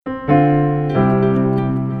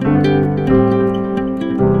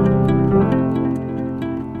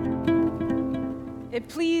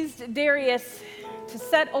pleased Darius to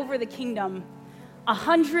set over the kingdom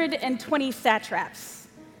 120 satraps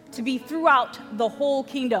to be throughout the whole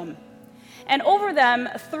kingdom, and over them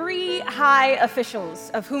 3 high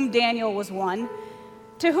officials, of whom Daniel was one,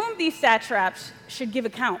 to whom these satraps should give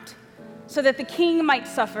account, so that the king might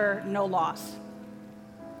suffer no loss.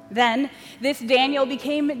 Then this Daniel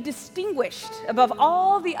became distinguished above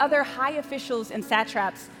all the other high officials and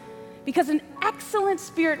satraps because an excellent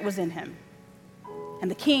spirit was in him. And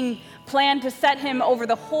the king planned to set him over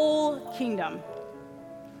the whole kingdom.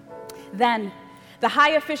 Then the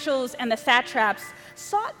high officials and the satraps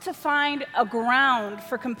sought to find a ground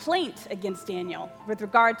for complaint against Daniel with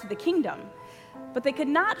regard to the kingdom, but they could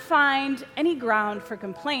not find any ground for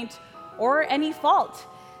complaint or any fault,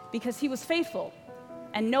 because he was faithful,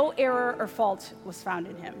 and no error or fault was found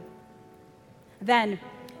in him. Then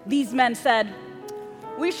these men said,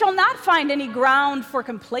 "We shall not find any ground for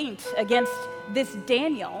complaint against this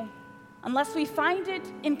Daniel unless we find it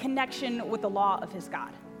in connection with the law of his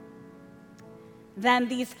God." Then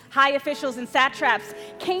these high officials and satraps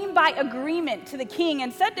came by agreement to the king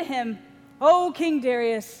and said to him, "O King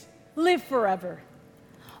Darius, live forever.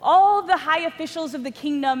 All the high officials of the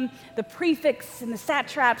kingdom, the prefects and the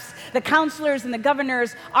satraps, the counselors and the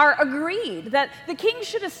governors are agreed that the king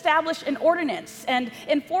should establish an ordinance and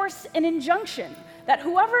enforce an injunction that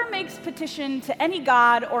whoever makes petition to any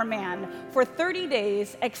god or man for 30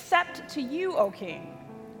 days, except to you, O king,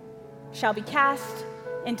 shall be cast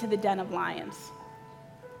into the den of lions.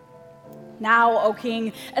 Now, O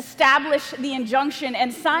king, establish the injunction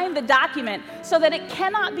and sign the document so that it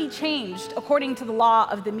cannot be changed according to the law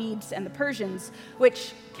of the Medes and the Persians,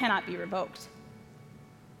 which cannot be revoked."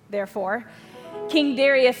 Therefore, King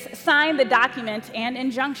Darius signed the document and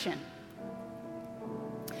injunction.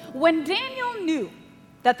 When Daniel knew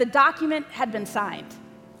that the document had been signed,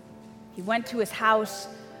 he went to his house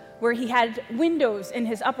where he had windows in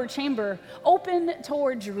his upper chamber open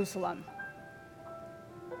toward Jerusalem.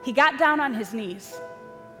 He got down on his knees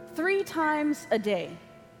 3 times a day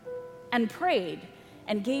and prayed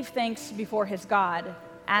and gave thanks before his God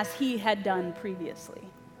as he had done previously.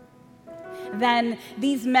 Then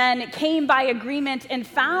these men came by agreement and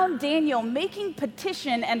found Daniel making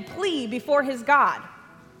petition and plea before his God.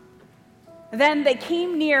 Then they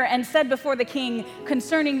came near and said before the king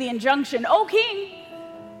concerning the injunction, "O king,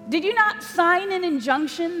 did you not sign an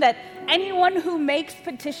injunction that anyone who makes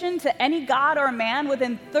petition to any god or man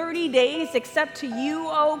within 30 days, except to you,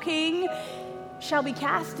 O king, shall be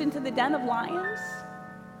cast into the den of lions?"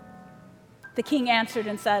 The king answered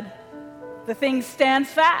and said, "The thing stands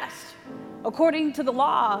fast, according to the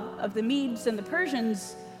law of the Medes and the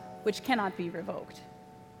Persians, which cannot be revoked."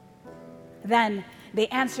 Then they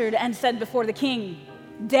answered and said before the king,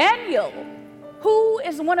 "Daniel, who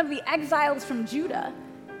is one of the exiles from Judah,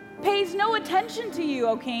 pays no attention to you,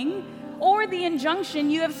 O king, or the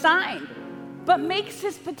injunction you have signed, but makes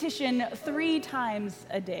his petition 3 times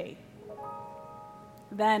a day."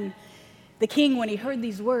 Then the king, when he heard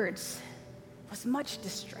these words, was much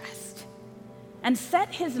distressed and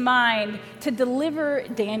set his mind to deliver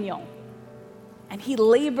Daniel. And he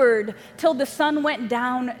labored till the sun went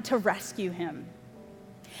down to rescue him.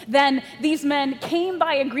 Then these men came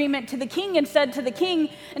by agreement to the king and said to the king,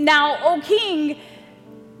 "Now, O king,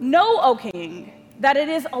 know, O king, that it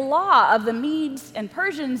is a law of the Medes and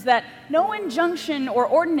Persians that no injunction or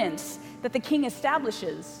ordinance that the king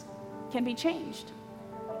establishes can be changed."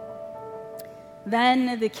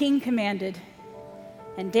 Then the king commanded,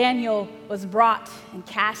 and Daniel was brought and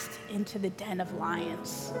cast into the den of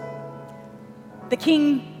lions. The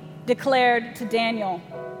king declared to Daniel,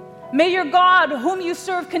 "May your God, whom you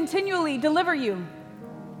serve continually, deliver you."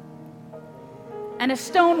 And a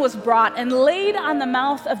stone was brought and laid on the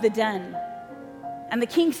mouth of the den, and the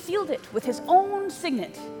king sealed it with his own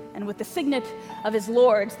signet and with the signet of his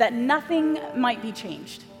lords, that nothing might be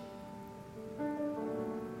changed.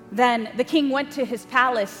 Then the king went to his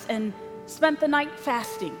palace and spent the night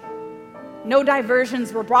fasting. No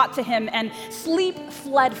diversions were brought to him, and sleep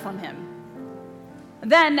fled from him.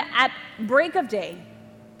 Then at break of day,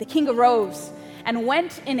 the king arose and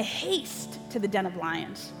went in haste to the den of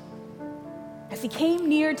lions. As he came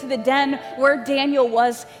near to the den where Daniel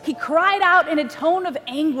was, he cried out in a tone of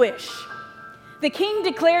anguish. The king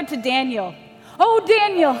declared to Daniel, "O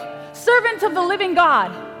Daniel, servant of the living God,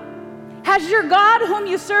 has your God, whom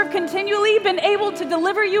you serve continually, been able to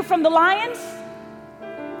deliver you from the lions?"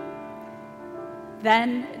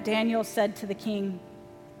 Then Daniel said to the king,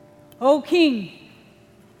 "O king,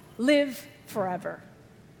 live forever.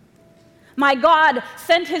 My God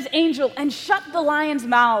sent his angel and shut the lions'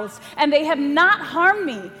 mouths, and they have not harmed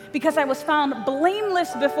me, because I was found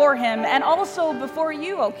blameless before him, and also before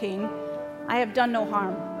you, O king. I have done no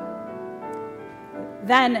harm."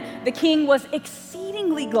 Then the king was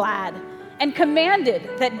exceedingly glad and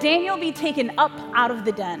commanded that Daniel be taken up out of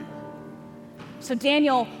the den. So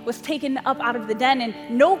Daniel was taken up out of the den,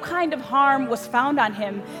 and no kind of harm was found on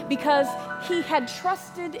him, because he had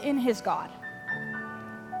trusted in his God.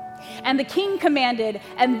 And the king commanded,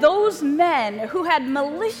 and those men who had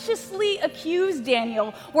maliciously accused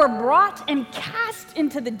Daniel were brought and cast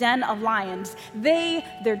into the den of lions, they,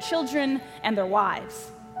 their children, and their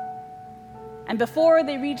wives. And before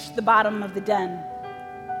they reached the bottom of the den,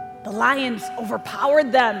 the lions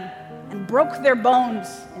overpowered them and broke their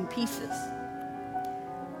bones in pieces.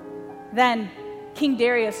 Then King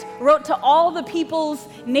Darius wrote to all the peoples,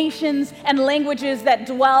 nations, and languages that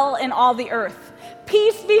dwell in all the earth,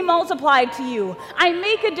 "Peace be multiplied to you. I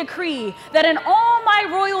make a decree that in all my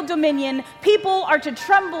royal dominion, people are to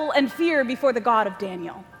tremble and fear before the God of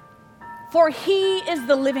Daniel. For he is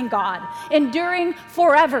the living God, enduring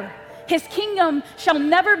forever. His kingdom shall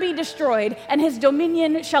never be destroyed, and his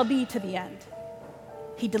dominion shall be to the end.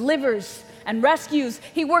 He delivers and rescues.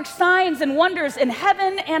 He works signs and wonders in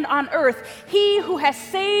heaven and on earth. He who has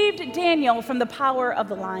saved Daniel from the power of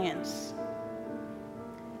the lions."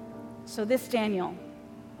 So this Daniel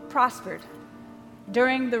prospered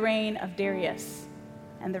during the reign of Darius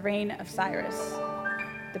and the reign of Cyrus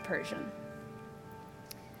the Persian.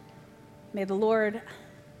 May the Lord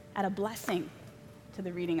add a blessing to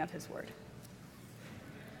the reading of his word.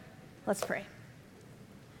 Let's pray.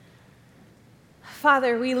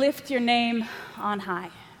 Father, we lift your name on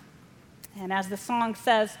high. And as the song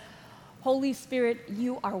says, Holy Spirit,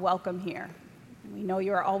 you are welcome here. We know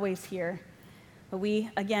you are always here, but we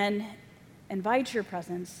again invite your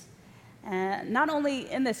presence, not only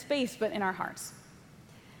in this space, but in our hearts.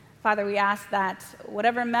 Father, we ask that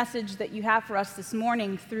whatever message that you have for us this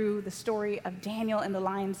morning through the story of Daniel in the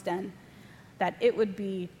lion's den, that it would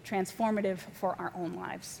be transformative for our own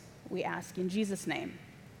lives. We ask in Jesus' name,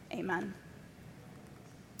 amen.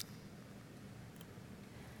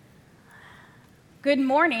 Good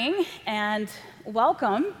morning and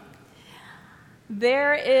welcome.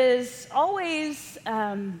 There is always,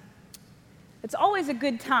 it's always a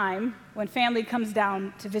good time when family comes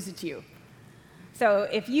down to visit you. So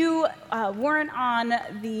if you weren't on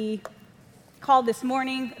the call this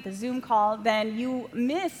morning, the Zoom call, then you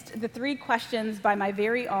missed the 3 questions by my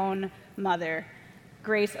very own mother,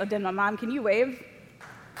 Grace Odinma. Mom, can you wave?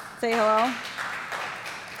 Say hello.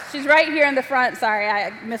 She's right here in the front. Sorry,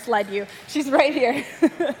 I misled you. She's right here.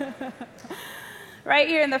 Right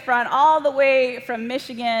here in the front, all the way from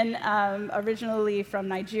Michigan, originally from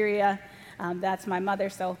Nigeria. That's my mother.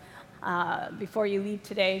 So before you leave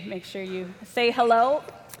today, make sure you say hello.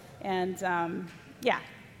 And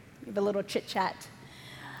have a little chit-chat.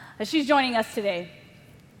 She's joining us today.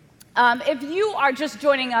 If you are just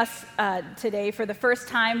joining us today for the first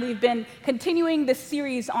time, we've been continuing this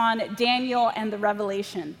series on Daniel and the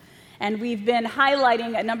Revelation. And we've been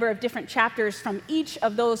highlighting a number of different chapters from each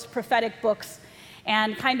of those prophetic books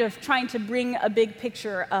and kind of trying to bring a big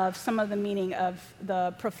picture of some of the meaning of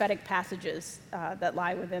the prophetic passages that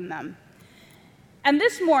lie within them. And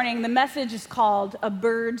this morning, the message is called A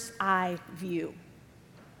Bird's Eye View.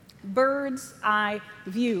 Bird's Eye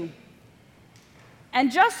View.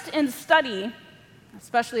 And just in study,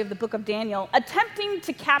 especially of the book of Daniel, attempting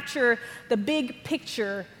to capture the big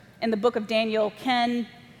picture in the book of Daniel can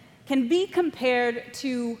be compared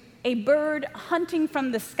to a bird hunting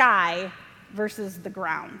from the sky versus the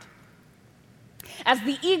ground. As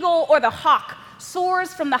the eagle or the hawk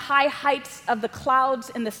soars from the high heights of the clouds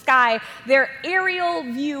in the sky, their aerial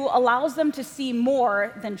view allows them to see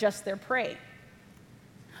more than just their prey.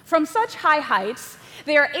 From such high heights,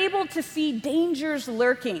 they are able to see dangers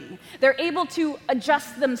lurking. They're able to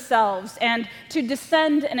adjust themselves and to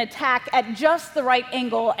descend and attack at just the right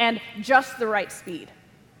angle and just the right speed.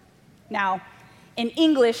 Now, in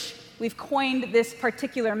English, we've coined this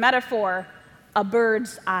particular metaphor, a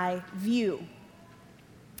bird's eye view.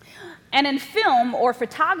 And in film or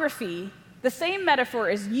photography, the same metaphor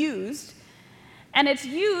is used, and it's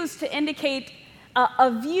used to indicate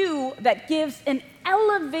a view that gives an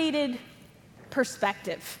elevated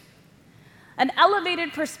perspective. An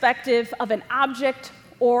elevated perspective of an object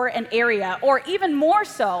or an area, or even more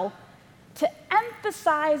so, to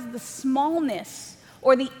emphasize the smallness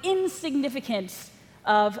or the insignificance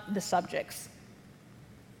of the subjects.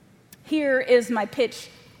 Here is my pitch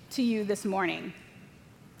to you this morning.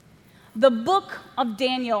 The book of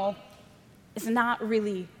Daniel is not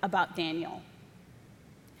really about Daniel.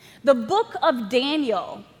 The book of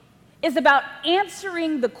Daniel is about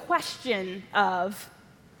answering the question of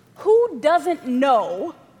who doesn't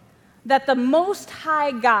know that the Most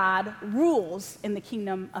High God rules in the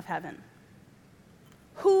kingdom of heaven?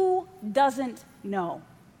 Who doesn't know?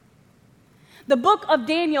 The book of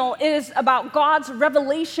Daniel is about God's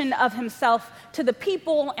revelation of himself to the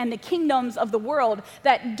people and the kingdoms of the world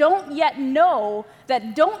that don't yet know,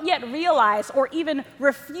 that don't yet realize, or even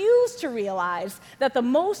refuse to realize that the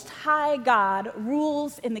Most High God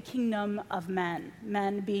rules in the kingdom of men,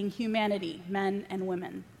 men being humanity, men and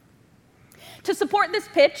women. To support this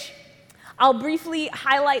pitch, I'll briefly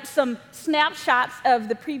highlight some snapshots of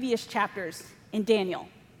the previous chapters in Daniel.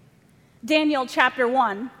 Daniel chapter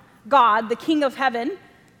 1, God, the King of heaven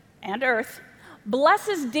and earth,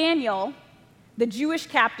 blesses Daniel, the Jewish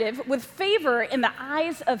captive, with favor in the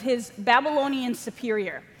eyes of his Babylonian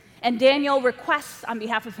superior. And Daniel requests on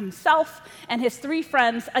behalf of himself and his 3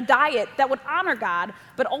 friends a diet that would honor God,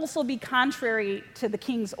 but also be contrary to the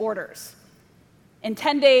king's orders. In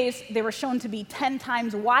 10 days, they were shown to be 10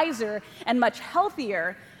 times wiser and much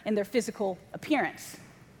healthier in their physical appearance.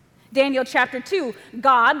 Daniel chapter 2,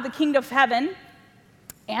 God, the King of heaven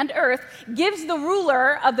and earth, gives the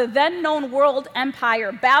ruler of the then known world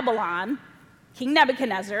empire, Babylon, King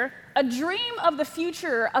Nebuchadnezzar, a dream of the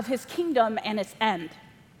future of his kingdom and its end.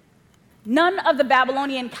 None of the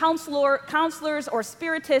Babylonian counselors or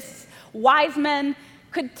spiritists, wise men,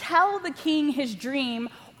 could tell the king his dream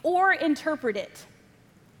or interpret it.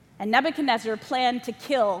 And Nebuchadnezzar planned to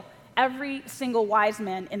kill every single wise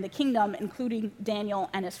man in the kingdom, including Daniel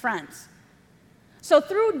and his friends. So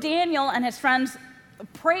through Daniel and his friends'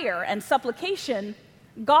 prayer and supplication,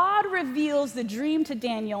 God reveals the dream to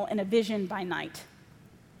Daniel in a vision by night.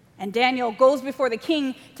 And Daniel goes before the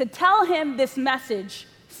king to tell him this message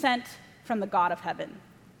sent from the God of heaven.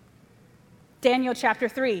 Daniel chapter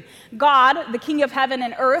 3, God, the King of heaven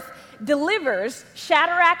and earth, delivers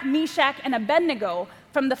Shadrach, Meshach, and Abednego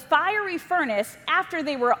from the fiery furnace after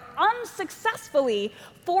they were unsuccessfully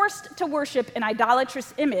forced to worship an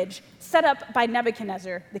idolatrous image set up by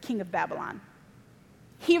Nebuchadnezzar, the king of Babylon.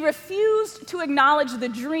 He refused to acknowledge the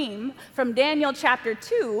dream from Daniel chapter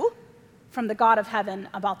 2 from the God of heaven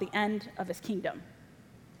about the end of his kingdom.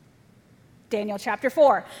 Daniel chapter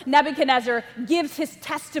 4, Nebuchadnezzar gives his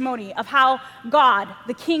testimony of how God,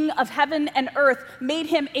 the King of heaven and earth, made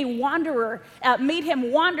him a wanderer, made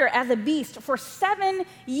him wander as a beast for 7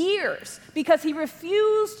 years because he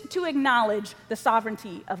refused to acknowledge the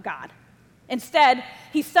sovereignty of God. Instead,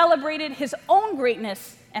 he celebrated his own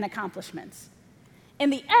greatness and accomplishments. In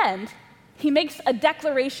the end, he makes a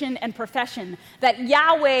declaration and profession that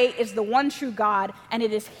Yahweh is the one true God, and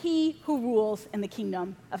it is he who rules in the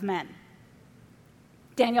kingdom of men.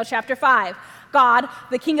 Daniel chapter 5, God,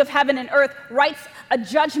 the King of heaven and earth, writes a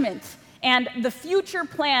judgment and the future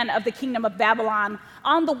plan of the kingdom of Babylon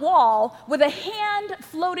on the wall with a hand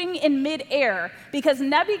floating in midair because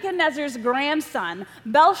Nebuchadnezzar's grandson,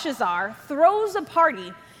 Belshazzar, throws a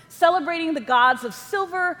party celebrating the gods of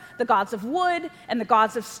silver, the gods of wood, and the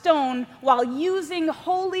gods of stone while using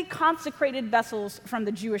holy consecrated vessels from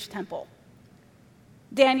the Jewish temple.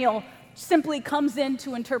 Daniel simply comes in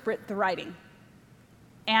to interpret the writing.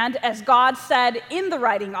 And as God said in the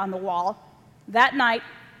writing on the wall, that night,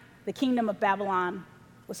 the kingdom of Babylon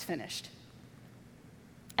was finished.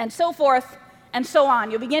 And so forth and so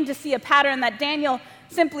on. You'll begin to see a pattern that Daniel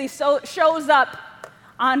simply shows up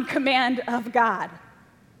on command of God.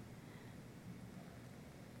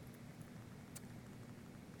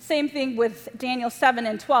 Same thing with Daniel 7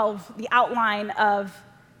 and 12, the outline of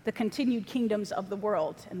the continued kingdoms of the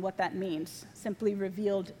world and what that means, simply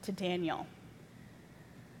revealed to Daniel.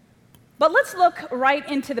 But let's look right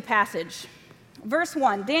into the passage. Verse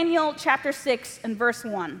 1, Daniel chapter 6 and verse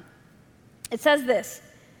 1. It says this,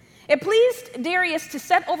 "It pleased Darius to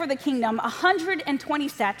set over the kingdom 120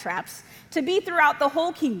 satraps to be throughout the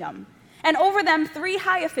whole kingdom, and over them 3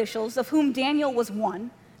 high officials, of whom Daniel was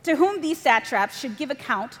one, to whom these satraps should give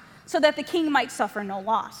account, so that the king might suffer no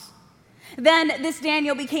loss. Then this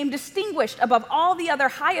Daniel became distinguished above all the other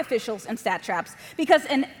high officials and satraps, because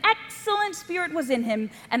an excellent spirit was in him,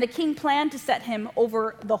 and the king planned to set him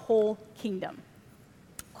over the whole kingdom."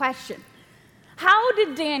 Question: how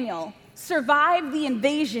did Daniel survive the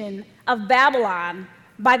invasion of Babylon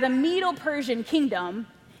by the Medo-Persian kingdom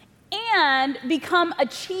and become a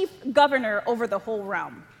chief governor over the whole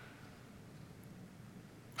realm?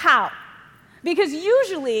 How? Because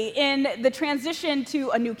usually in the transition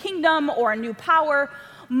to a new kingdom or a new power,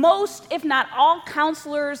 most, if not all,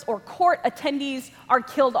 counselors or court attendees are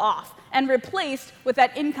killed off. and replaced with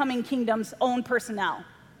that incoming kingdom's own personnel.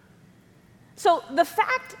 So the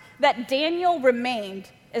fact that Daniel remained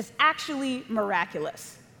is actually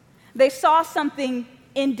miraculous. They saw something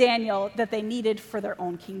in Daniel that they needed for their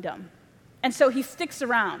own kingdom. And so he sticks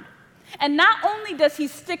around. And not only does he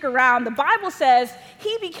stick around, the Bible says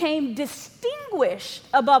he became distinguished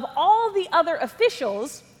above all the other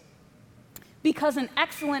officials because an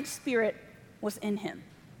excellent spirit was in him.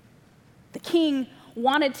 The king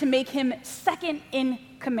wanted to make him second in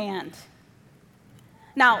command.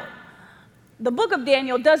 Now, the book of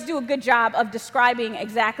Daniel does do a good job of describing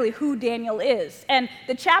exactly who Daniel is. And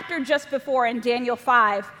the chapter just before in Daniel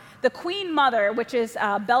 5, the queen mother, which is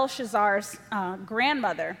Belshazzar's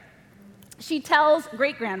grandmother,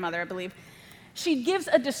 great-grandmother, I believe, she gives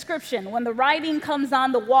a description. When the writing comes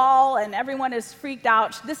on the wall and everyone is freaked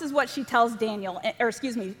out, this is what she tells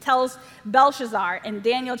tells Belshazzar in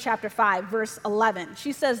Daniel chapter 5, verse 11.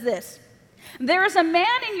 She says this, "There is a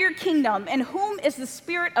man in your kingdom in whom is the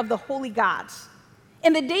spirit of the holy gods.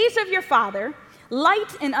 In the days of your father,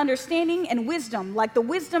 light and understanding and wisdom, like the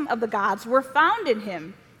wisdom of the gods, were found in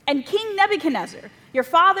him. And King Nebuchadnezzar, your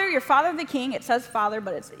father the king," it says father,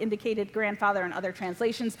 but it's indicated grandfather in other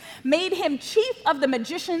translations, "made him chief of the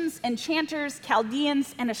magicians, enchanters,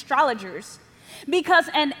 Chaldeans, and astrologers, because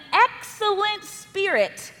an excellent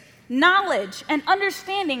spirit, knowledge, and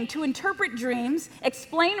understanding to interpret dreams,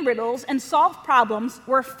 explain riddles, and solve problems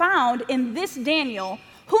were found in this Daniel,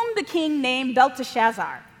 whom the king named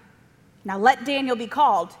Belteshazzar. Now let Daniel be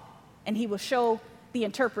called, and he will show the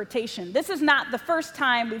interpretation." This is not the first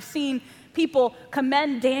time we've seen people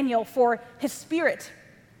commend Daniel for his spirit.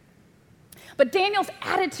 But Daniel's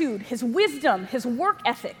attitude, his wisdom, his work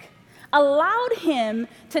ethic allowed him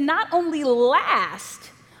to not only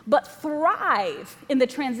last, but thrive in the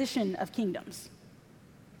transition of kingdoms.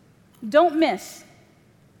 Don't miss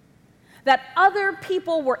that other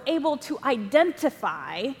people were able to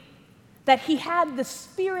identify that he had the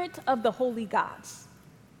spirit of the holy gods.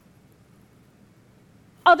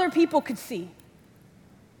 Other people could see.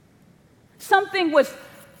 Something was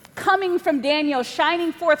coming from Daniel,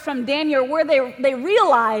 shining forth from Daniel, where they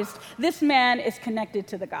realized this man is connected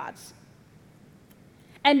to the gods.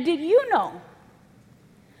 And did you know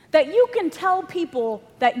that you can tell people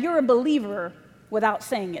that you're a believer without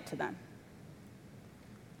saying it to them?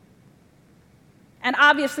 And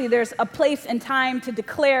obviously there's a place and time to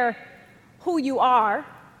declare who you are,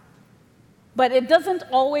 but it doesn't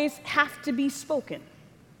always have to be spoken.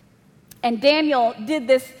 And Daniel did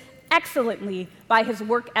this excellently by his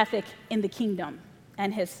work ethic in the kingdom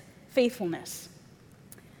and his faithfulness.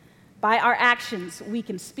 By our actions, we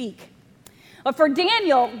can speak. But for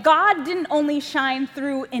Daniel, God didn't only shine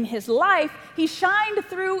through in his life, he shined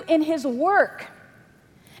through in his work.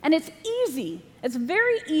 And it's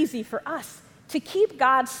very easy for us to keep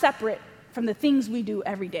God separate from the things we do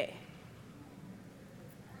every day.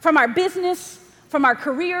 From our business, from our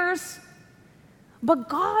careers. But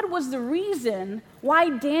God was the reason why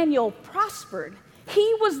Daniel prospered.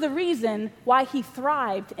 He was the reason why he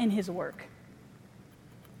thrived in his work.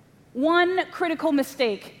 One critical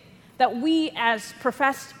mistake that we as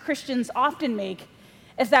professed Christians often make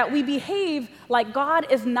is that we behave like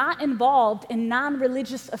God is not involved in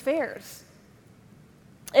non-religious affairs.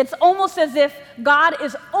 It's almost as if God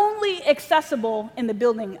is only accessible in the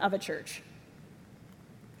building of a church.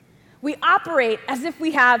 We operate as if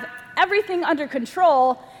we have everything under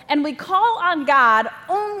control, and we call on God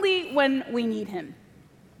only when we need him.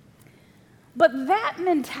 But that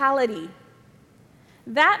mentality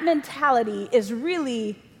is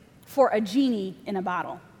really for a genie in a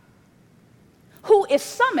bottle, who is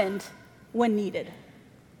summoned when needed.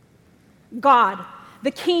 God,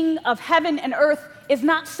 the King of heaven and earth, is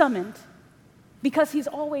not summoned because he's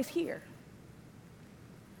always here.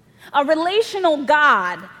 A relational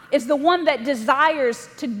God is the one that desires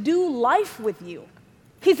to do life with you.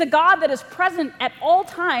 He's a God that is present at all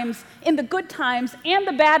times, in the good times and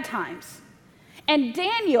the bad times. And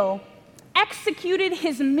Daniel executed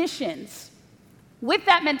his missions with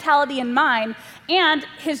that mentality in mind, and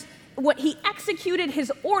he executed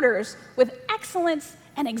his orders with excellence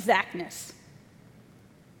and exactness.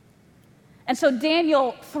 And so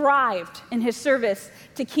Daniel thrived in his service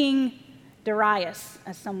to King Darius,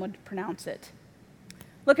 as some would pronounce it.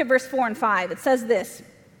 Look at verse 4 and 5. It says this: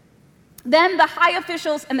 "Then the high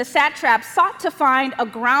officials and the satraps sought to find a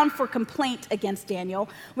ground for complaint against Daniel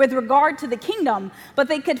with regard to the kingdom, but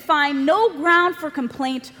they could find no ground for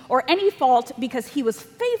complaint or any fault because he was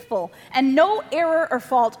faithful and no error or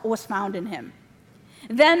fault was found in him.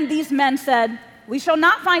 Then these men said, "We shall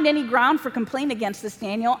not find any ground for complaint against this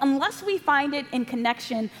Daniel unless we find it in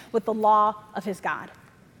connection with the law of his God."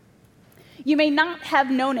 You may not have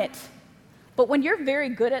known it, but when you're very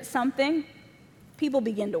good at something, people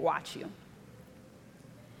begin to watch you.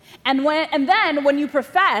 And then when you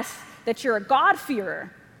profess that you're a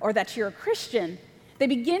God-fearer or that you're a Christian, they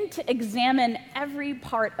begin to examine every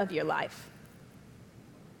part of your life,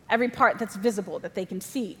 every part that's visible, that they can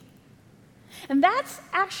see. And that's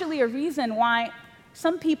actually a reason why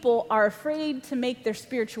some people are afraid to make their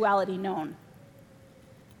spirituality known,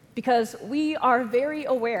 because we are very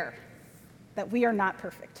aware that we are not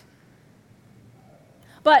perfect.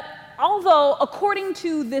 But although, according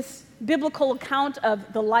to this biblical account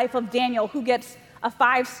of the life of Daniel, who gets a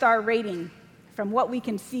 5-star rating from what we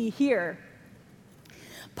can see here,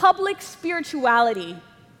 public spirituality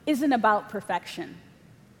isn't about perfection.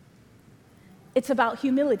 It's about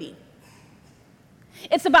humility.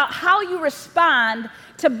 It's about how you respond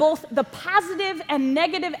to both the positive and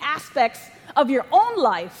negative aspects of your own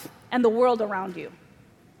life and the world around you.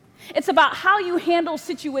 It's about how you handle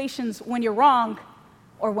situations when you're wrong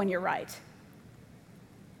or when you're right.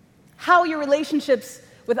 How your relationships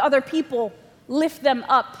with other people lift them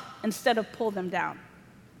up instead of pull them down.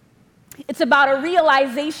 It's about a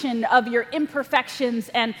realization of your imperfections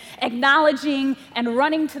and acknowledging and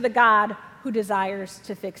running to the God who desires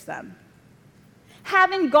to fix them.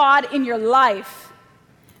 Having God in your life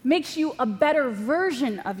makes you a better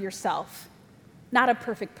version of yourself, not a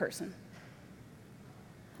perfect person.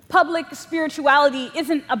 Public spirituality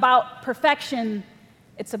isn't about perfection,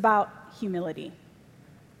 it's about humility.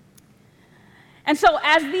 And so,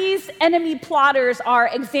 as these enemy plotters are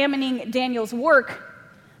examining Daniel's work,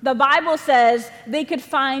 the Bible says they could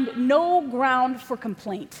find no ground for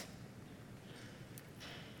complaint.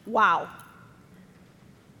 Wow.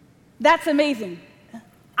 That's amazing.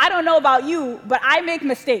 I don't know about you, but I make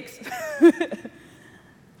mistakes.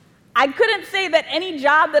 I couldn't say that any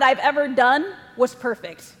job that I've ever done was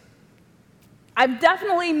perfect. I've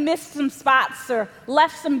definitely missed some spots or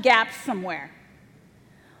left some gaps somewhere.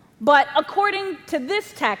 But according to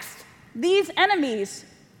this text, these enemies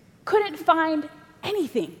couldn't find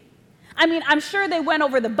anything. I mean, I'm sure they went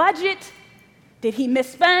over the budget. Did he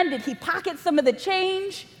misspend? Did he pocket some of the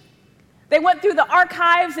change? They went through the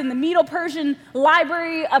archives in the Medo-Persian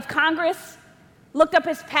Library of Congress, looked up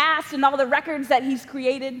his past and all the records that he's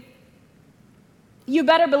created. You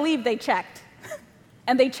better believe they checked,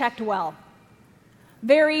 and they checked well.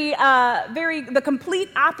 The complete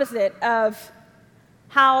opposite of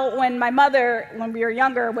how when my mother, when we were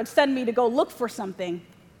younger, would send me to go look for something,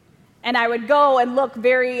 and I would go and look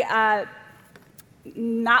very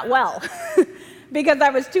not well because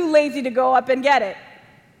I was too lazy to go up and get it.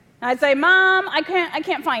 And I'd say, "Mom, I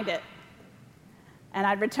can't find it." And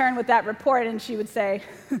I'd return with that report, and she would say,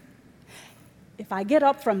 "If I get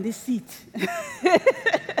up from this seat,"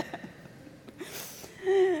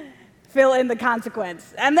 fill in the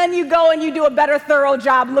consequence. And then you go and you do a better thorough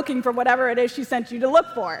job looking for whatever it is she sent you to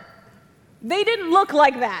look for. They didn't look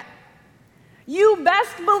like that. You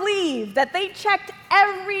best believe that they checked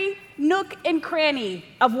every nook and cranny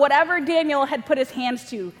of whatever Daniel had put his hands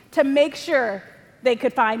to make sure they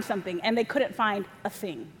could find something, and they couldn't find a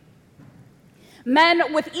thing.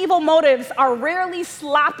 Men with evil motives are rarely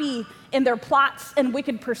sloppy in their plots and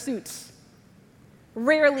wicked pursuits.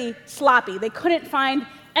 Rarely sloppy. They couldn't find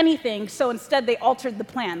anything, so instead they altered the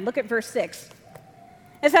plan. Look at verse 6.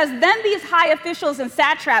 It says, "Then these high officials and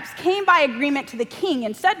satraps came by agreement to the king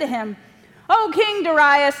and said to him, 'O King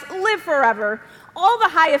Darius, live forever. All the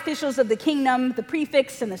high officials of the kingdom, the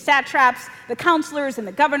prefects and the satraps, the counselors and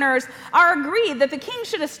the governors, are agreed that the king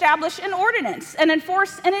should establish an ordinance and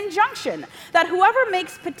enforce an injunction that whoever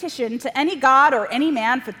makes petition to any god or any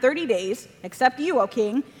man for 30 days, except you, O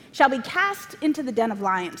king, shall be cast into the den of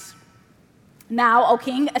lions. Now, O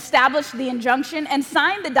king, establish the injunction and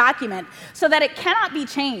sign the document so that it cannot be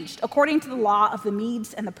changed according to the law of the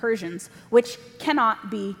Medes and the Persians, which cannot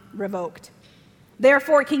be revoked.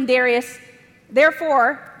 Therefore, King Darius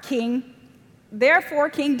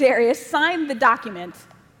signed the document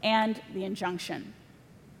and the injunction."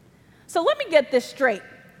 So let me get this straight.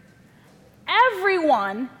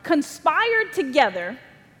 Everyone conspired together,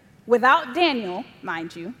 without Daniel,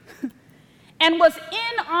 mind you, and was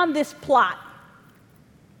in on this plot.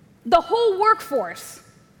 The whole workforce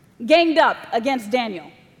ganged up against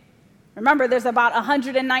Daniel. Remember, there's about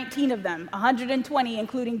 119 of them, 120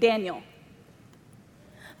 including Daniel.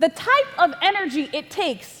 The type of energy it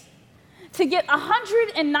takes to get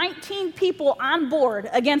 119 people on board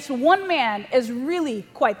against one man is really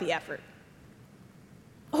quite the effort.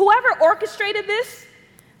 Whoever orchestrated this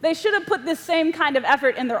They should have put this same kind of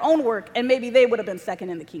effort in their own work, and maybe they would have been second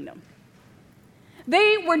in the kingdom.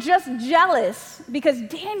 They were just jealous because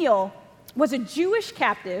Daniel was a Jewish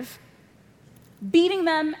captive, beating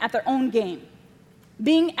them at their own game,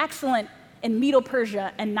 being excellent in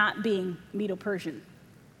Medo-Persia and not being Medo-Persian,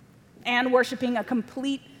 and worshiping a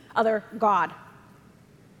complete other god.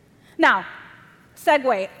 Now,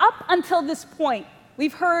 segue, up until this point,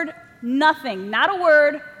 we've heard nothing, not a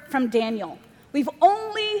word from Daniel. We've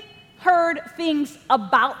only heard things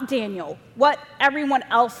about Daniel, what everyone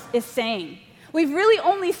else is saying. We've really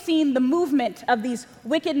only seen the movement of these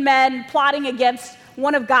wicked men plotting against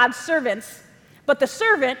one of God's servants, but the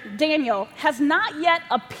servant, Daniel, has not yet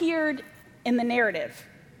appeared in the narrative.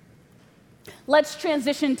 Let's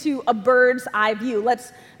transition to a bird's eye view.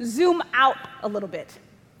 Let's zoom out a little bit.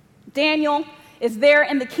 Daniel is there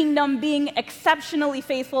in the kingdom being exceptionally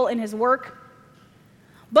faithful in his work,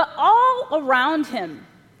 but all around him,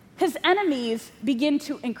 his enemies begin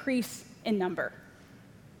to increase in number.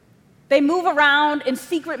 They move around in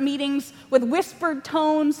secret meetings with whispered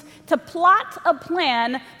tones to plot a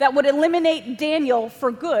plan that would eliminate Daniel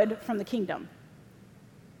for good from the kingdom.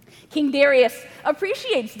 King Darius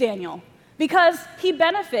appreciates Daniel because he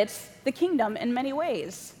benefits the kingdom in many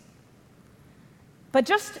ways. But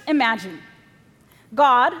just imagine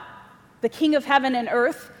God, the King of heaven and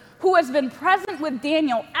earth, who has been present with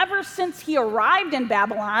Daniel ever since he arrived in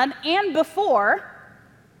Babylon and before,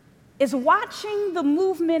 is watching the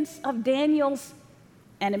movements of Daniel's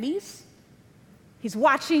enemies. He's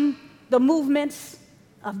watching the movements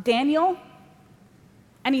of Daniel,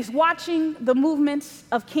 and he's watching the movements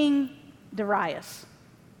of King Darius.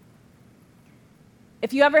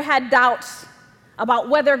 If you ever had doubts about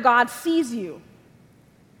whether God sees you,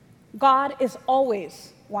 God is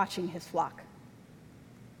always watching his flock.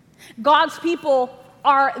 God's people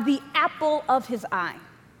are the apple of his eye.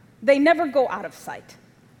 They never go out of sight.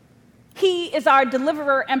 He is our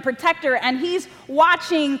deliverer and protector, and he's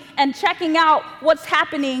watching and checking out what's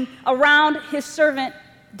happening around his servant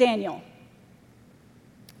Daniel.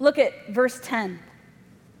 Look at verse 10.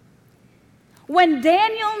 When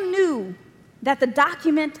Daniel knew that the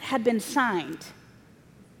document had been signed,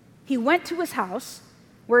 he went to his house,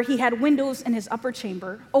 where he had windows in his upper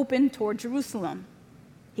chamber open toward Jerusalem.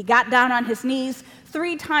 He got down on his knees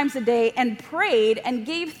 3 times a day and prayed and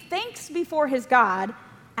gave thanks before his God,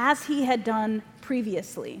 as he had done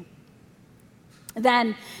previously.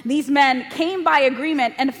 Then these men came by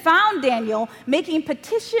agreement and found Daniel making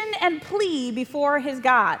petition and plea before his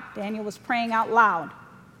God. Daniel was praying out loud.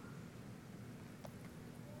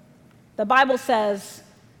 The Bible says,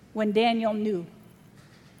 when Daniel knew.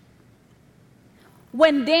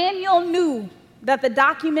 When Daniel knew that the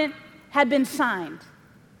document had been signed.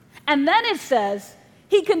 And then it says,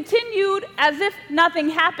 he continued as if nothing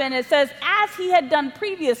happened. It says, as he had done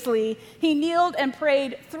previously, he kneeled and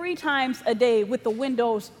prayed 3 times a day with the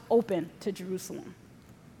windows open to Jerusalem.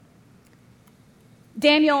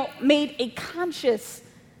 Daniel made a conscious,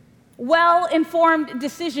 well-informed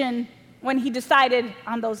decision when he decided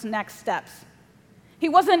on those next steps. He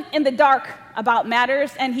wasn't in the dark about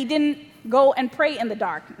matters, and he didn't go and pray in the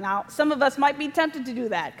dark. Now, some of us might be tempted to do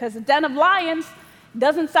that, because the den of lions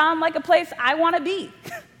doesn't sound like a place I want to be.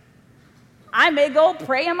 I may go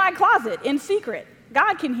pray in my closet in secret.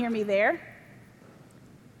 God can hear me there.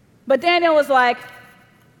 But Daniel was like,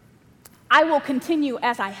 I will continue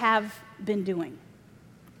as I have been doing.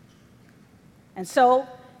 And so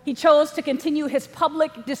he chose to continue his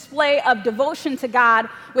public display of devotion to God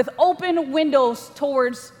with open windows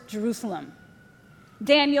towards Jerusalem.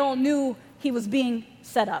 Daniel knew he was being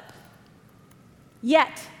set up.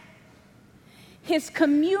 Yet, his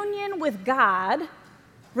communion with God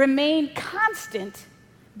remained constant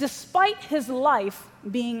despite his life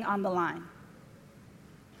being on the line.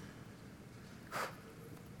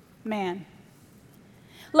 Man.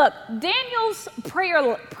 Look, Daniel's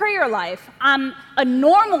prayer life on a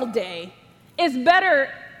normal day is better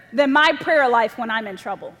than my prayer life when I'm in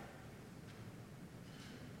trouble.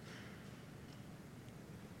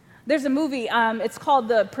 There's a movie, it's called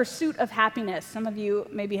The Pursuit of Happiness. Some of you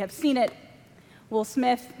maybe have seen it. Will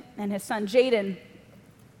Smith and his son Jaden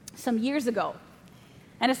some years ago.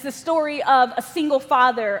 And it's the story of a single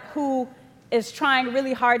father who is trying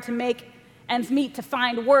really hard to make ends meet, to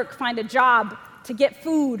find work, find a job, to get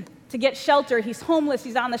food, to get shelter. He's homeless,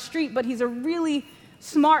 he's on the street, but he's a really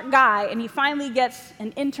smart guy, and he finally gets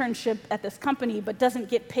an internship at this company but doesn't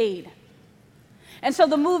get paid. And so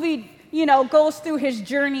the movie, goes through his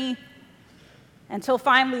journey until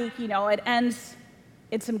finally, it ends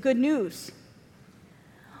in some good news.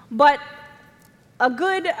 But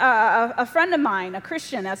a friend of mine, a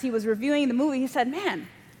Christian, as he was reviewing the movie, he said, man,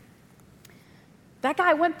 that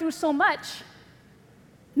guy went through so much.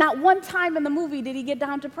 Not one time in the movie did he get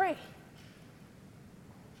down to pray.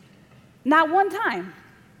 Not one time.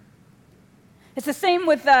 It's the same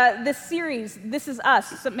with this series, This Is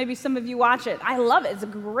Us. So maybe some of you watch it. I love it. It's a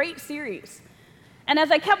great series. And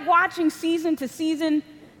as I kept watching season to season,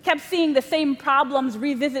 kept seeing the same problems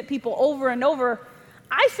revisit people over and over,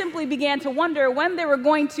 I simply began to wonder when they were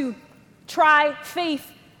going to try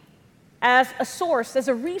faith as a source, as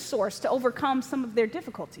a resource to overcome some of their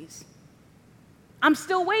difficulties. I'm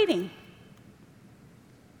still waiting.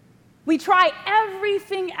 We try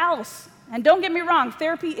everything else. And don't get me wrong,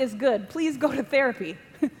 therapy is good. Please go to therapy.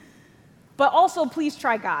 But also, please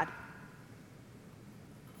try God.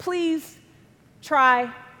 Please try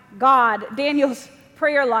God. Daniel's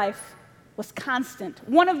prayer life was constant.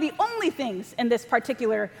 One of the only things in this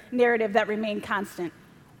particular narrative that remained constant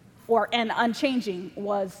and unchanging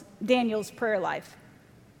was Daniel's prayer life.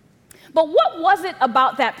 But what was it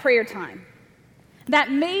about that prayer time that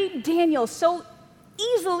made Daniel so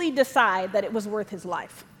easily decide that it was worth his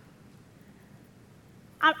life?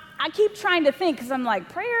 I keep trying to think, because I'm like,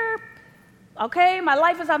 prayer, okay, my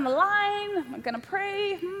life is on the line, I'm going to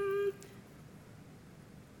pray.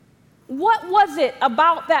 What was it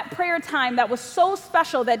about that prayer time that was so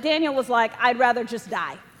special that Daniel was like, I'd rather just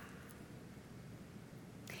die?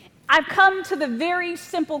 I've come to the very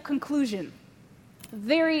simple conclusion,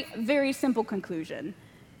 very, very simple conclusion,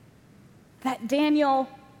 that Daniel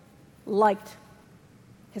liked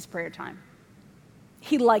his prayer time.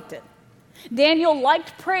 He liked it. Daniel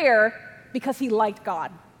liked prayer because he liked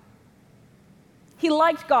God. He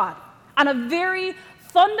liked God on a very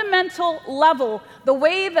fundamental level. The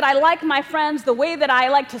way that I like my friends, the way that I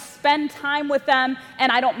like to spend time with them,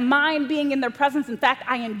 and I don't mind being in their presence. In fact,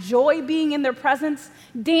 I enjoy being in their presence.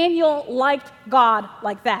 Daniel liked God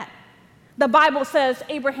like that. The Bible says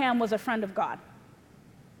Abraham was a friend of God.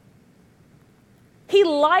 He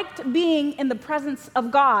liked being in the presence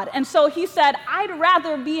of God. And so he said, I'd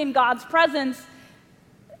rather be in God's presence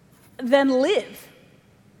than live.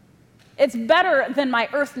 It's better than my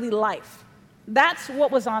earthly life. That's what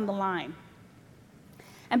was on the line.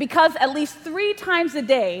 And because at least 3 times a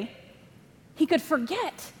day, he could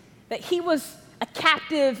forget that he was a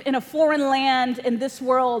captive in a foreign land in this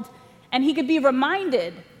world, and he could be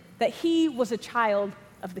reminded that he was a child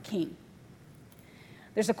of the King.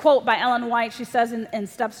 There's a quote by Ellen White. She says in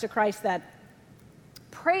Steps to Christ that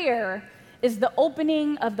prayer is the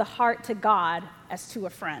opening of the heart to God as to a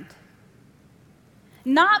friend.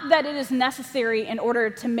 Not that it is necessary in order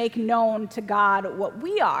to make known to God what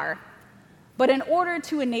we are, but in order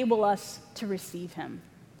to enable us to receive him.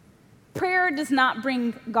 Prayer does not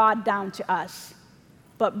bring God down to us,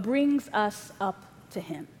 but brings us up to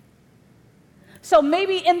him. So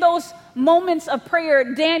maybe in those moments of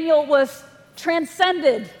prayer, Daniel was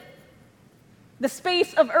transcended the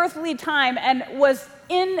space of earthly time and was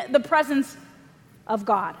in the presence of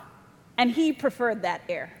God. And he preferred that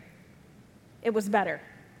air. It was better.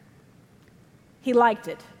 He liked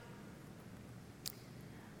it.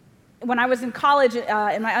 When I was in college,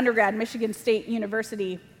 in my undergrad, Michigan State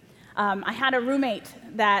University, I had a roommate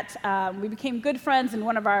that we became good friends in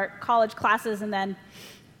one of our college classes, and then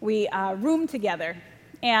we roomed together.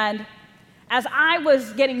 And as I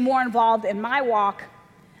was getting more involved in my walk,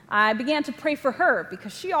 I began to pray for her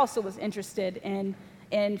because she also was interested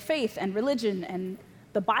in faith and religion and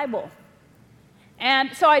the Bible.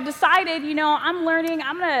 And so I decided, I'm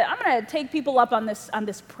gonna take people up on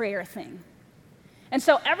this prayer thing. And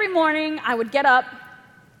so every morning I would get up,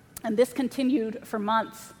 and this continued for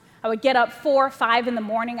months. I would get up 4 or 5 in the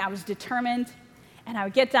morning. I was determined. And I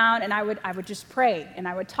would get down and I would just pray, and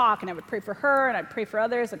I would talk, and I would pray for her, and I'd pray for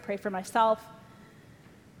others, I'd pray for myself,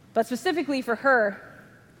 but specifically for her.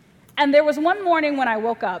 And there was one morning when I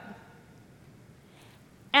woke up,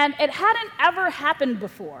 and it hadn't ever happened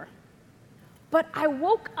before, but I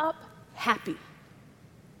woke up happy.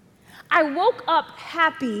 I woke up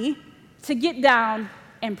happy to get down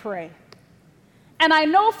and pray. And I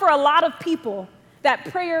know for a lot of people that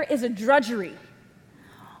prayer is a drudgery.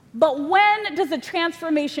 But when does a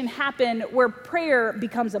transformation happen where prayer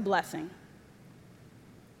becomes a blessing?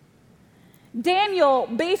 Daniel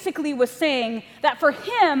basically was saying that for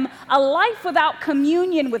him, a life without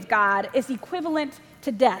communion with God is equivalent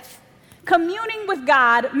to death. Communing with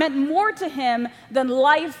God meant more to him than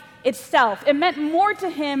life itself. It meant more to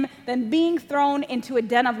him than being thrown into a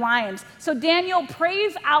den of lions. So Daniel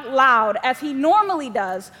prays out loud, as he normally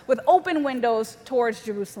does, with open windows towards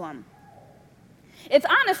Jerusalem. It's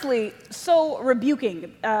honestly so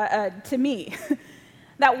rebuking to me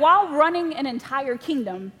that while running an entire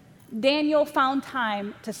kingdom, Daniel found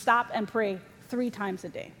time to stop and pray 3 times a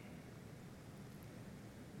day.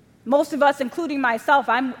 Most of us, including myself,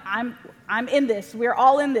 I'm in this. We're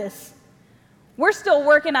all in this. We're still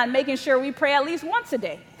working on making sure we pray at least once a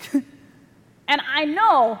day. And I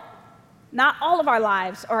know not all of our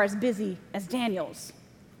lives are as busy as Daniel's.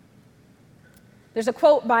 There's a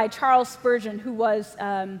quote by Charles Spurgeon, who was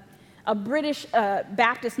a British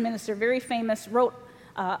Baptist minister, very famous, wrote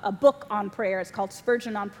a book on prayer. It's called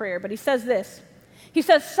Spurgeon on Prayer. But he says this. He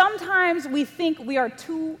says, "Sometimes we think we are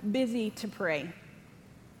too busy to pray.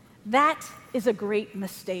 That is a great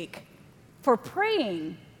mistake, for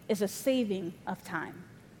praying is a saving of time."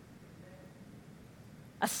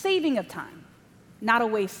 A saving of time, not a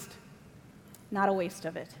waste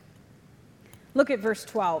of it. Look at verse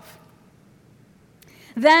 12.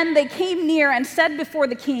 "Then they came near and said before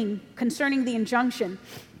the king concerning the injunction,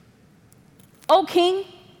 'O king,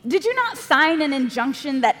 did you not sign an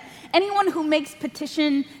injunction that anyone who makes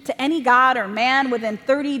petition to any god or man within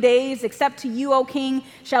 30 days, except to you, O king,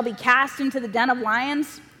 shall be cast into the den of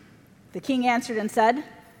lions?' The king answered and said,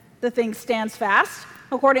 'The thing stands fast,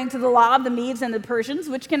 according to the law of the Medes and the Persians,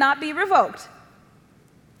 which cannot be revoked.'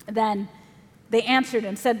 Then they answered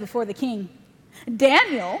and said before the king,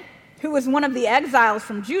 'Daniel, who was one of the exiles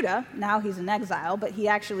from Judah,'" now he's an exile, but he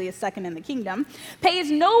actually is second in the kingdom, "'pays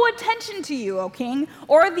no attention to you, O king,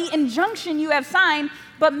 or the injunction you have signed,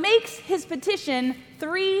 but makes his petition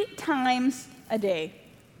 3 times a day.'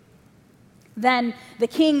 Then the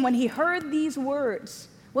king, when he heard these words,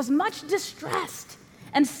 was much distressed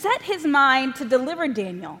and set his mind to deliver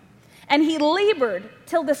Daniel, and he labored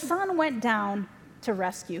till the sun went down to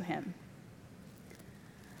rescue him."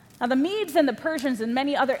 Now, the Medes and the Persians and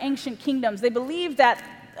many other ancient kingdoms, they believed that,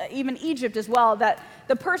 even Egypt as well, that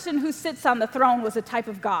the person who sits on the throne was a type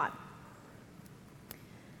of god.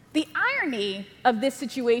 The irony of this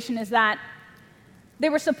situation is that they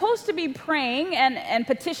were supposed to be praying and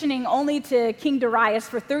petitioning only to King Darius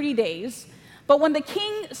for 30 days, but when the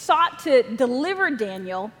king sought to deliver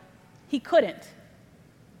Daniel, he couldn't.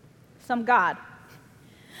 Some god.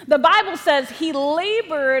 The Bible says he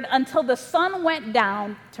labored until the sun went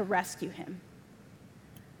down to rescue him.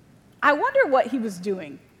 I wonder what he was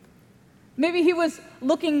doing. Maybe he was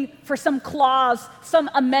looking for some clause, some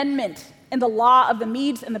amendment in the law of the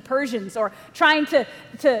Medes and the Persians, or trying to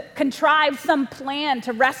contrive some plan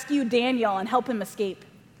to rescue Daniel and help him escape.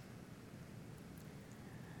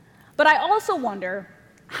 But I also wonder,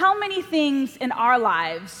 how many things in our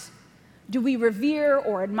lives do we revere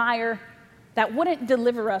or admire that wouldn't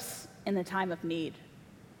deliver us in the time of need?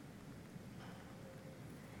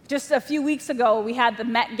 Just a few weeks ago, we had the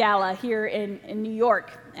Met Gala here in New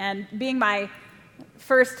York, and being my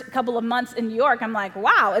first couple of months in New York, I'm like,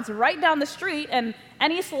 wow, it's right down the street, and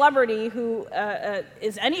any celebrity who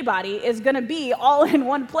is anybody is going to be all in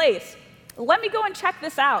one place. Let me go and check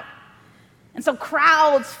this out. And so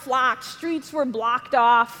crowds flocked, streets were blocked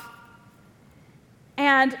off,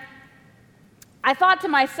 and I thought to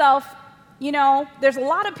myself, you know, there's a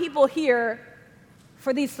lot of people here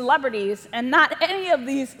for these celebrities, and not any of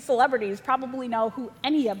these celebrities probably know who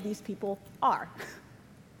any of these people are.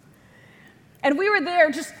 And we were there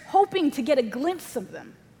just hoping to get a glimpse of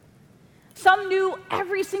them. Some knew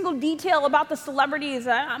every single detail about the celebrities.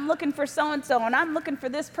 I'm looking for so-and-so, and I'm looking for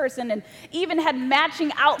this person, and even had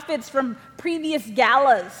matching outfits from previous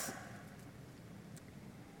galas.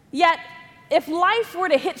 Yet, if life were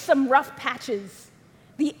to hit some rough patches,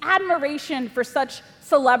 the admiration for such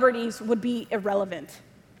celebrities would be irrelevant.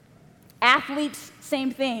 Athletes,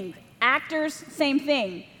 same thing. Actors, same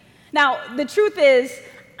thing. Now, the truth is,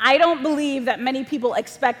 I don't believe that many people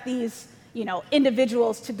expect these,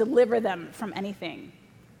 individuals to deliver them from anything.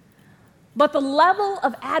 But the level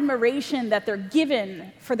of admiration that they're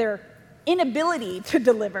given for their inability to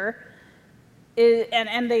deliver,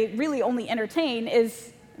 and they really only entertain,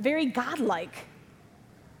 is very godlike.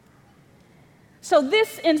 So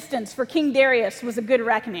this instance for King Darius was a good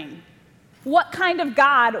reckoning. What kind of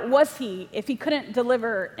God was he if he couldn't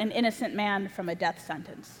deliver an innocent man from a death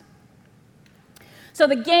sentence? So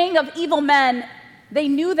the gang of evil men, they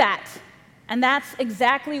knew that, and that's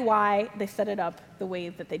exactly why they set it up the way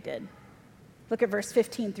that they did. Look at verse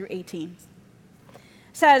 15 through 18. It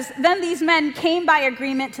says, "Then these men came by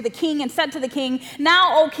agreement to the king and said to the king,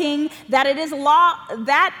 'Now, O king, that it is a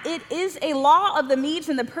law of the Medes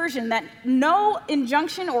and the Persians that no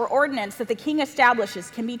injunction or ordinance that the king establishes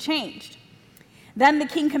can be changed.' Then the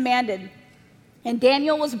king commanded, and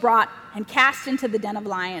Daniel was brought and cast into the den of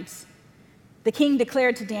lions. The king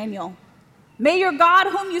declared to Daniel, 'May your God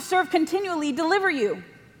whom you serve continually deliver you.'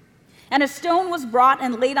 And a stone was brought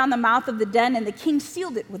and laid on the mouth of the den, and the king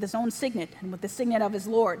sealed it with his own signet and with the signet of his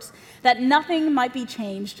lords, that nothing might be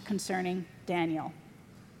changed concerning Daniel.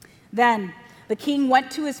 Then the king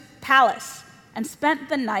went to his palace and spent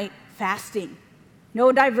the night fasting.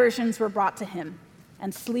 No diversions were brought to him,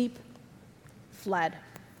 and sleep fled.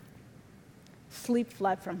 Sleep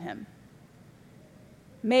fled from him.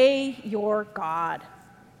 May your God.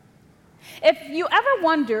 If you ever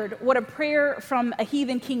wondered what a prayer from a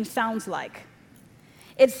heathen king sounds like,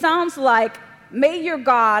 it sounds like, may your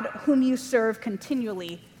God, whom you serve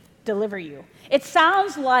continually, deliver you. It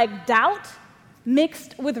sounds like doubt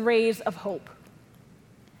mixed with rays of hope.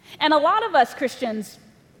 And a lot of us Christians,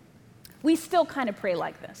 we still kind of pray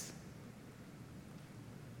like this.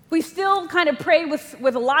 We still kind of pray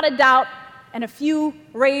with a lot of doubt and a few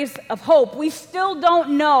rays of hope. We still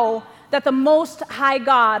don't know that the Most High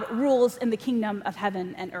God rules in the kingdom of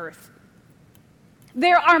heaven and earth.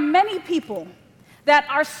 There are many people that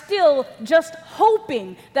are still just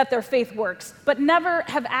hoping that their faith works, but never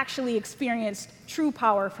have actually experienced true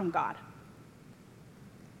power from God.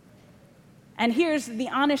 And here's the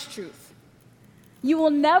honest truth. You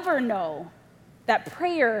will never know that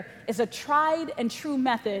prayer is a tried and true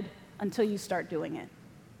method until you start doing it.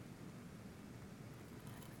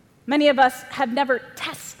 Many of us have never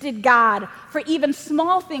tested God for even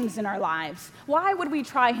small things in our lives. Why would we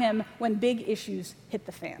try him when big issues hit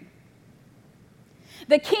the fan?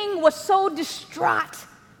 The king was so distraught,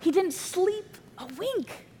 he didn't sleep a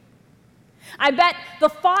wink. I bet the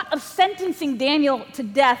thought of sentencing Daniel to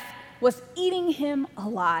death was eating him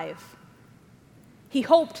alive. He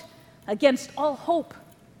hoped against all hope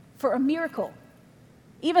for a miracle.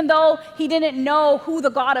 Even though he didn't know who the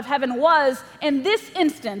God of heaven was, in this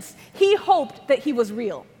instance, he hoped that he was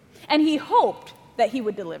real, and he hoped that he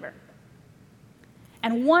would deliver.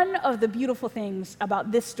 And one of the beautiful things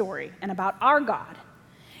about this story and about our God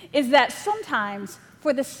is that sometimes,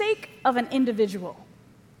 for the sake of an individual,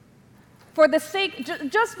 for the sake,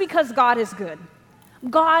 just because God is good,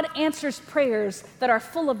 God answers prayers that are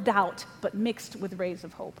full of doubt but mixed with rays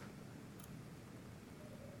of hope.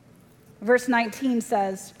 Verse 19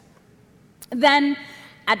 says, Then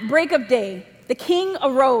at break of day, the king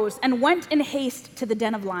arose and went in haste to the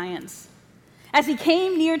den of lions. As he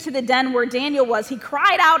came near to the den where Daniel was, he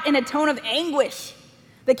cried out in a tone of anguish.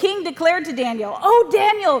 The king declared to Daniel, "O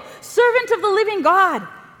Daniel, servant of the living God,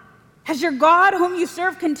 has your God, whom you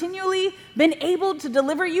serve continually, been able to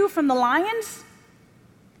deliver you from the lions?"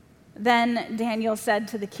 Then Daniel said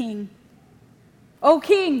to the king, "O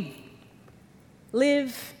king,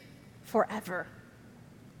 live forever."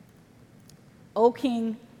 O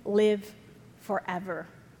king, live forever.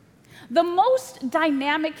 The most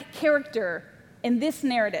dynamic character in this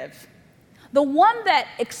narrative, the one that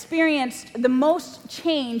experienced the most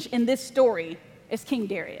change in this story, is King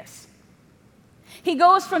Darius. He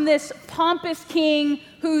goes from this pompous king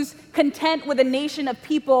who's content with a nation of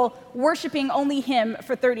people worshiping only him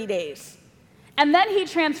for 30 days. And then he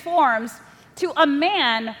transforms to a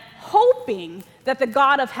man hoping that the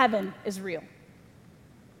God of heaven is real.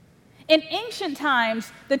 In ancient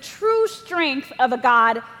times, the true strength of a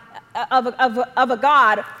God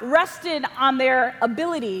rested on their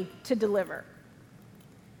ability to deliver.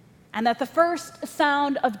 And at the first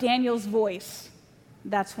sound of Daniel's voice,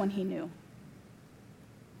 that's when he knew.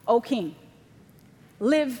 "O king,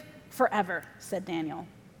 live forever," said Daniel.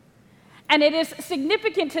 And it is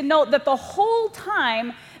significant to note that the whole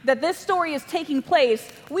time that this story is taking place,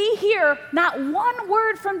 we hear not one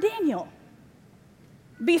word from Daniel,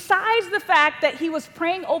 besides the fact that he was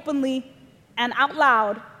praying openly and out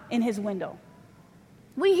loud in his window.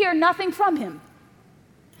 We hear nothing from him.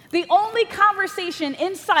 The only conversation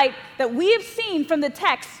in sight that we have seen from the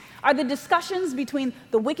text are the discussions between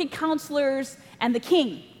the wicked counselors and the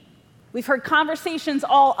king. We've heard conversations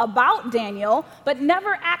all about Daniel, but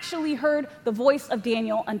never actually heard the voice of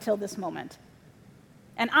Daniel until this moment.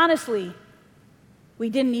 And honestly, we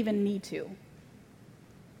didn't even need to.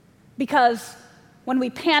 Because when we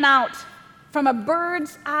pan out from a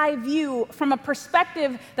bird's eye view, from a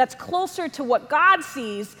perspective that's closer to what God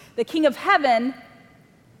sees, the King of Heaven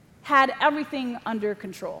had everything under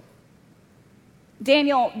control.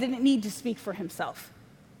 Daniel didn't need to speak for himself.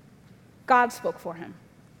 God spoke for him.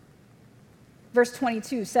 Verse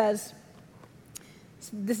 22 says,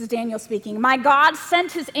 this is Daniel speaking, "My God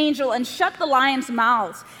sent his angel and shut the lions'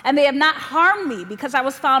 mouths, and they have not harmed me because I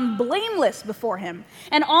was found blameless before him.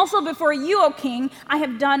 And also before you, O king, I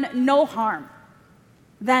have done no harm."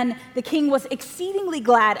 Then the king was exceedingly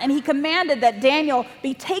glad, and he commanded that Daniel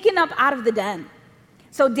be taken up out of the den.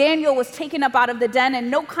 So Daniel was taken up out of the den,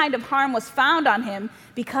 and no kind of harm was found on him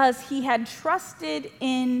because he had trusted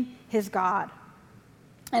in his God.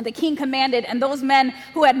 And the king commanded, and those men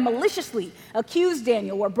who had maliciously accused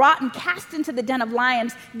Daniel were brought and cast into the den of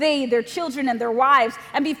lions, they, their children, and their wives.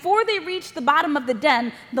 And before they reached the bottom of the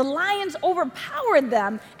den, the lions overpowered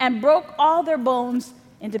them and broke all their bones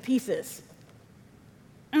into pieces.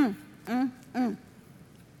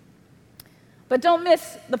 But don't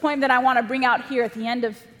miss the point that I want to bring out here at the end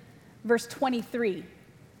of verse 23.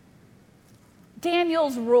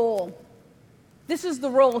 Daniel's role, this is the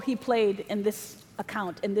role he played in this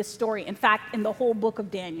account, in this story. In fact, in the whole book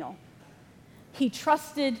of Daniel. He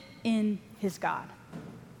trusted in his God.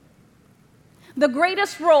 The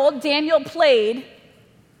greatest role Daniel played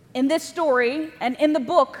in this story and in the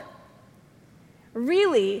book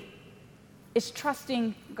really is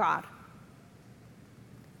trusting God.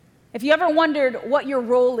 If you ever wondered what your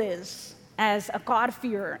role is as a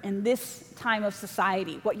God-fearer in this time of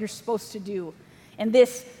society, what you're supposed to do in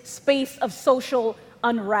this space of social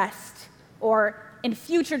unrest, or in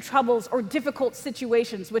future troubles or difficult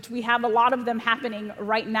situations, which we have a lot of them happening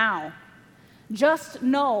right now, just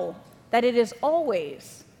know that it is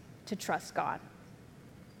always to trust God.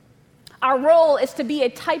 Our role is to be a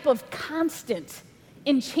type of constant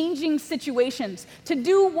in changing situations, to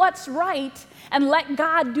do what's right and let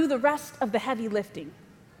God do the rest of the heavy lifting.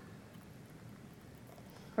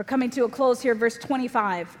 We're coming to a close here, verse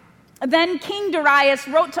 25. Then King Darius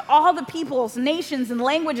wrote to all the peoples, nations, and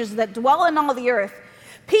languages that dwell in all the earth,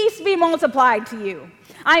 "Peace be multiplied to you.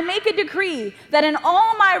 I make a decree that in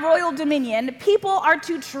all my royal dominion, people are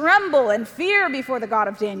to tremble and fear before the God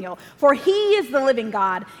of Daniel, for he is the living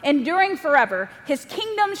God, enduring forever. His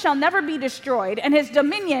kingdom shall never be destroyed, and his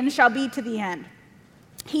dominion shall be to the end.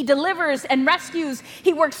 He delivers and rescues.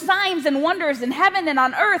 He works signs and wonders in heaven and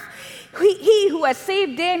on earth. He who has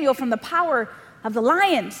saved Daniel from the power of the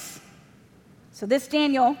lions." So this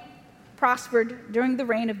Daniel prospered during the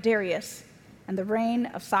reign of Darius and the reign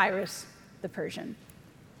of Cyrus the Persian.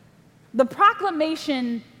 The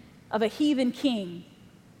proclamation of a heathen king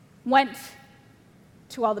went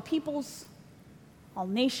to all the peoples, all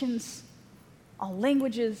nations, all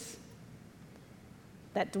languages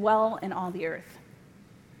that dwell in all the earth.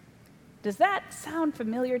 Does that sound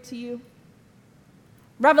familiar to you?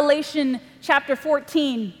 Revelation chapter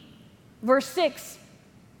 14, verse 6.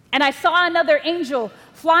 "And I saw another angel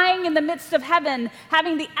flying in the midst of heaven,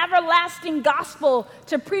 having the everlasting gospel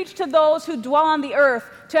to preach to those who dwell on the earth,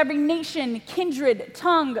 to every nation, kindred,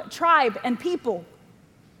 tongue, tribe, and people."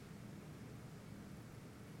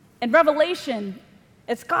 In Revelation,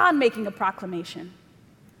 it's God making a proclamation.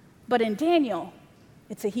 But in Daniel,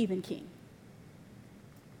 it's a heathen king.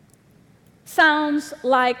 Sounds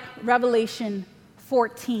like Revelation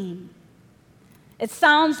 14. It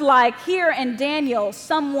sounds like here in Daniel,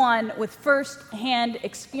 someone with first-hand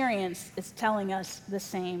experience is telling us the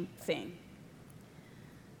same thing.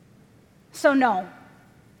 So no,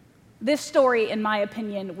 this story, in my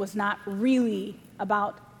opinion, was not really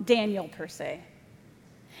about Daniel per se.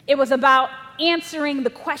 It was about answering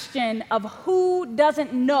the question of who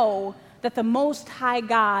doesn't know that the Most High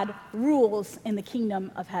God rules in the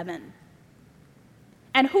kingdom of heaven.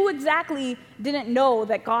 And who exactly didn't know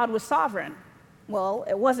that God was sovereign? Well,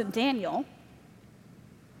 it wasn't Daniel.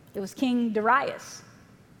 It was King Darius.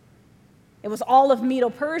 It was all of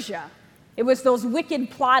Medo-Persia. It was those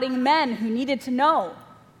wicked, plotting men who needed to know.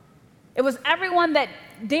 It was everyone that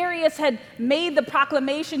Darius had made the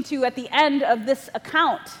proclamation to at the end of this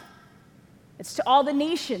account. It's to all the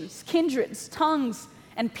nations, kindreds, tongues,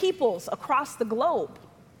 and peoples across the globe.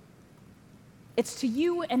 It's to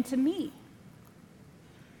you and to me.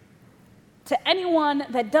 To anyone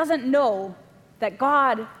that doesn't know that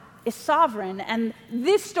God is sovereign. And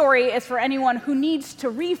this story is for anyone who needs to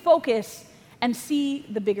refocus and see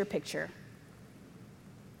the bigger picture.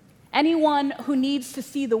 Anyone who needs to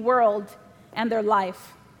see the world and their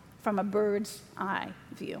life from a bird's eye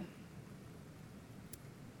view.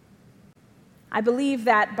 I believe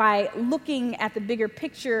that by looking at the bigger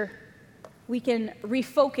picture, we can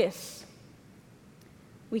refocus.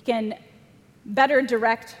 We can better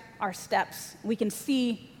direct our steps. We can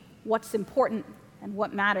see what's important and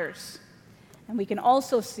what matters. And we can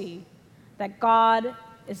also see that God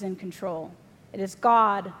is in control. It is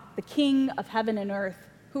God, the King of heaven and earth,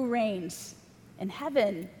 who reigns in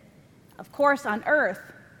heaven, of course on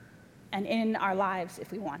earth, and in our lives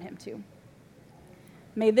if we want him to.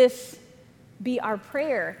 May this be our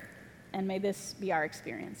prayer, and may this be our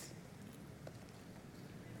experience.